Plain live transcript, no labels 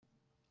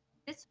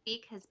This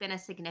week has been a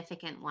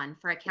significant one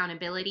for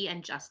accountability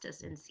and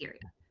justice in Syria.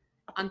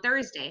 On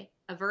Thursday,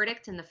 a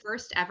verdict in the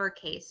first ever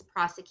case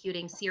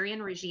prosecuting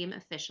Syrian regime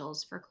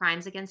officials for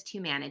crimes against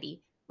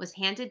humanity was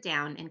handed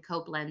down in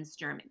Koblenz,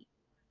 Germany.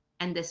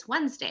 And this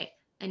Wednesday,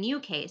 a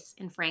new case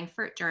in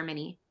Frankfurt,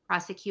 Germany,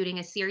 prosecuting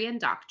a Syrian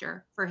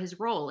doctor for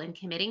his role in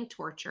committing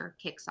torture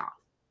kicks off.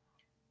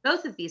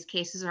 Both of these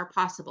cases are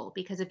possible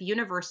because of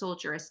universal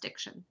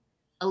jurisdiction,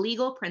 a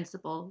legal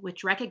principle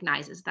which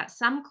recognizes that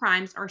some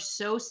crimes are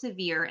so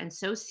severe and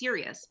so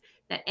serious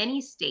that any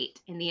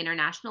state in the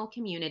international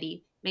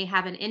community may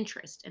have an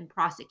interest in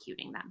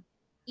prosecuting them,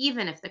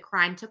 even if the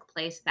crime took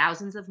place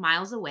thousands of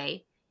miles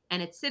away and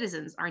its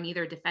citizens are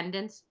neither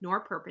defendants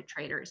nor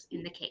perpetrators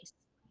in the case.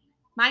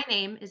 My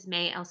name is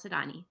May El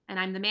Sadani, and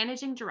I'm the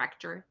managing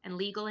director and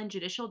legal and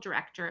judicial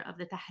director of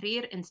the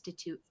Tahrir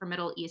Institute for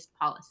Middle East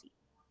Policy,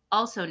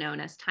 also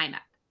known as TIMEP.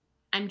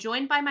 I'm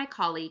joined by my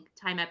colleague,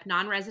 TIMEP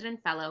non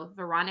resident fellow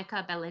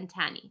Veronica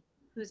Bellintani,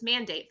 whose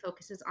mandate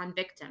focuses on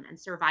victim and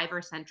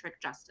survivor centric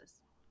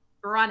justice.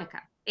 Veronica,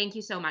 thank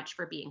you so much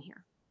for being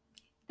here.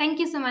 Thank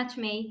you so much,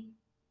 May.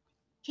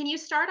 Can you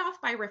start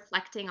off by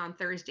reflecting on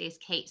Thursday's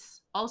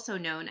case, also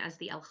known as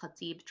the Al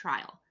Khatib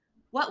trial?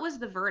 What was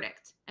the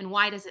verdict, and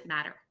why does it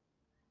matter?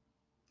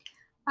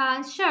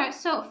 Sure.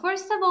 So,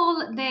 first of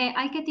all, the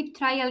Al Khatib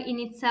trial in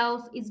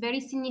itself is very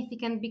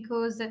significant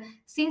because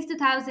since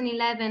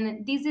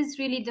 2011, this is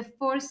really the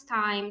first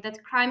time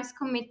that crimes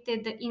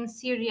committed in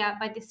Syria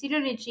by the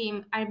Syrian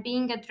regime are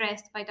being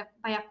addressed by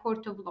a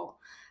court of law.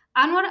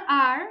 Anwar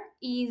R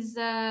is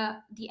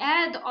the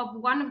head of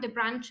one of the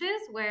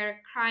branches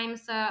where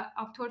crimes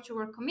of torture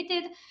were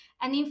committed,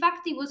 and in fact,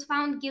 he was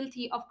found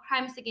guilty of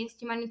crimes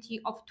against humanity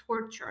of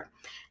torture.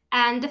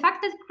 And the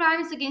fact that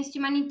crimes against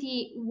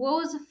humanity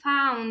was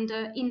found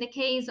in the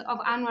case of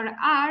Anwar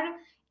R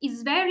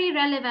is very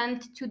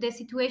relevant to the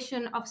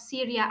situation of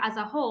Syria as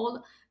a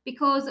whole,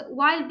 because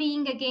while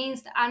being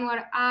against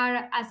Anwar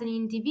R as an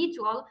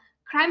individual,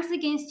 crimes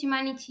against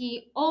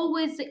humanity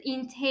always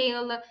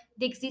entail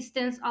the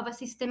existence of a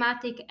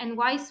systematic and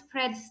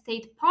widespread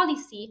state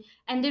policy,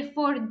 and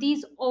therefore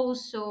this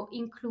also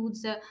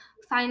includes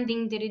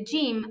finding the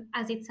regime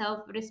as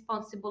itself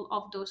responsible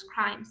of those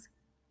crimes.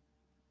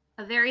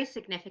 A very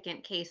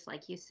significant case,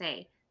 like you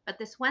say. But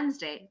this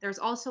Wednesday, there's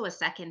also a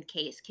second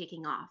case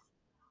kicking off.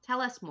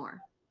 Tell us more.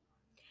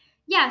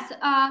 Yes,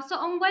 so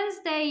on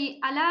Wednesday,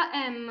 Ala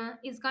M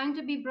is going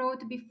to be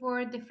brought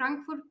before the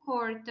Frankfurt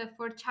court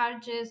for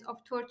charges of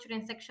torture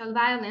and sexual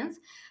violence.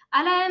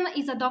 Ala M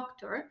is a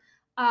doctor,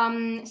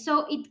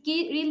 so it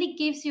really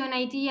gives you an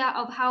idea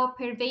of how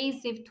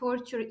pervasive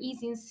torture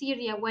is in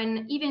Syria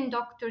when even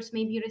doctors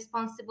may be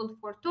responsible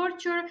for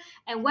torture,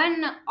 and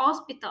when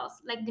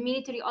hospitals, like the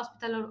military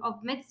hospital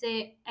of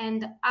Metze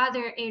and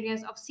other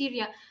areas of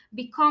Syria,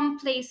 become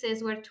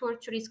places where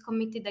torture is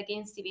committed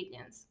against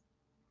civilians.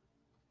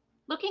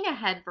 Looking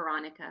ahead,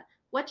 Veronica,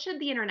 what should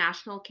the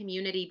international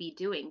community be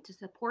doing to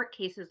support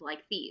cases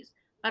like these,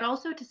 but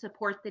also to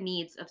support the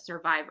needs of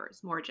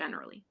survivors more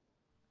generally?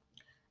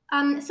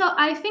 So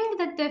I think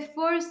that the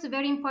first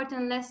very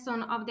important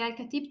lesson of the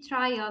Al-Khatib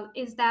trial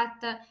is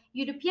that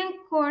European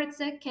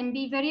courts can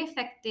be very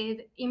effective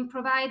in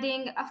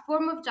providing a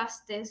form of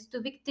justice to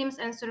victims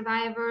and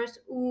survivors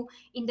who,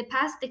 in the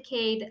past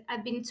decade,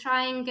 have been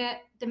trying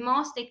the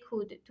most they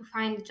could to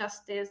find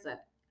justice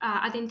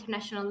at the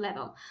international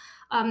level.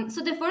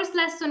 So the first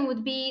lesson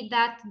would be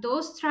that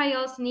those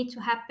trials need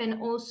to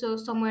happen also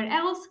somewhere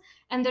else,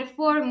 and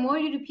therefore more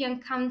European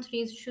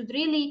countries should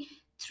really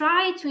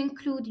try to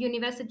include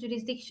universal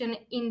jurisdiction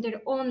in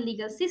their own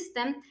legal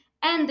system.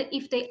 And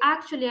if they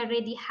actually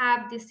already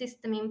have this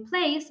system in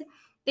place,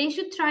 they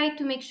should try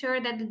to make sure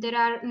that there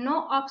are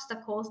no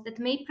obstacles that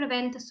may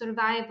prevent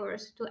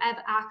survivors to have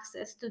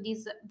access to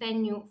this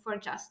venue for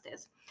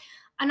justice.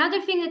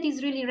 Another thing that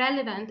is really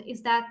relevant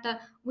is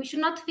that we should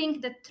not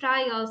think that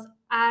trials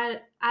are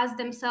as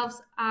themselves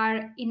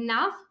are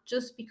enough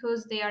just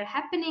because they are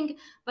happening,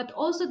 but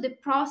also the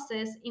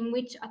process in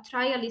which a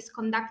trial is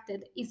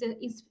conducted is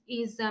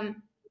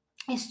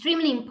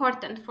extremely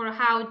important for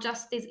how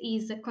justice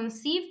is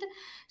conceived.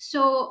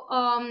 So,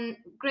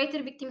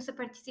 greater victims'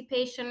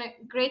 participation,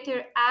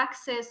 greater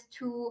access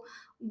to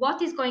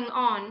what is going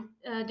on,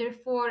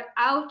 therefore,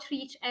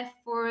 outreach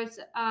efforts,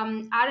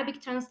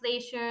 Arabic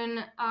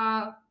translation,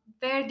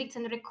 verdicts,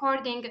 and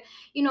recording.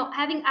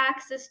 Having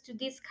access to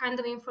this kind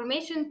of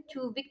information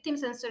to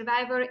victims and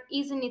survivors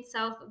is in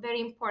itself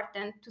very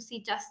important to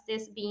see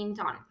justice being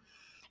done.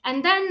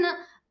 And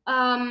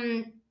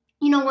then,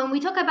 when we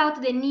talk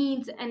about the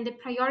needs and the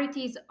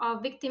priorities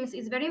of victims,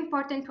 it's very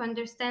important to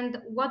understand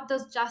what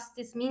does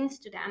justice means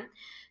to them.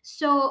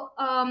 So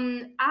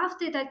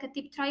after the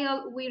Khatib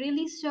trial, we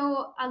really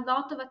saw a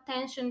lot of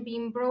attention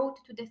being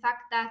brought to the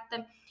fact that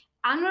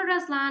Anwar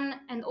Raslan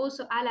and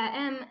also Ala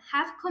M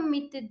have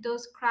committed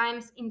those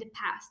crimes in the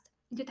past,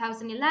 in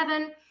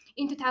 2011,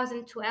 in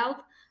 2012.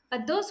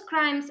 But those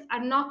crimes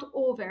are not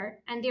over,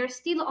 and they are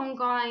still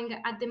ongoing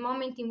at the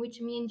moment in which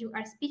me and you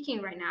are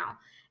speaking right now.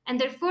 And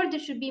therefore, there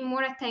should be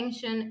more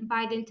attention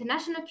by the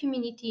international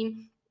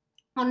community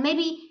on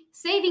maybe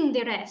saving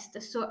the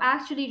rest, so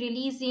actually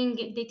releasing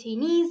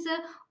detainees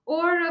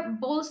or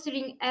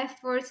bolstering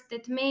efforts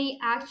that may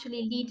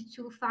actually lead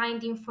to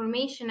find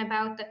information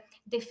about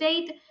the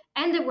fate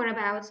and the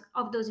whereabouts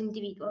of those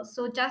individuals.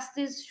 So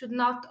justice should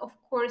not, of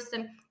course,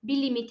 be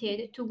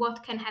limited to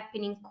what can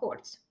happen in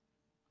courts.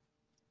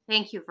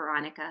 Thank you,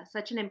 Veronica.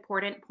 Such an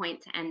important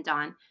point to end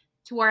on.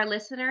 To our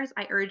listeners,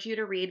 I urge you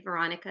to read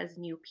Veronica's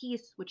new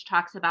piece, which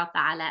talks about the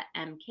Ala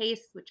M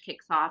case, which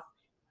kicks off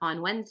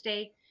on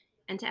Wednesday.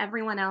 And to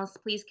everyone else,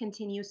 please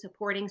continue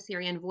supporting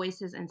Syrian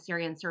voices and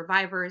Syrian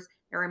survivors.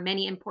 There are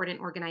many important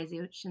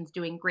organizations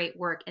doing great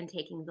work and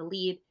taking the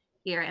lead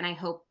here. And I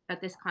hope that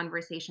this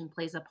conversation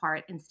plays a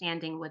part in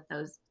standing with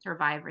those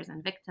survivors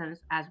and victims,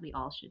 as we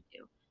all should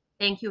do.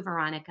 Thank you,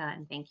 Veronica,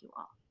 and thank you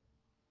all.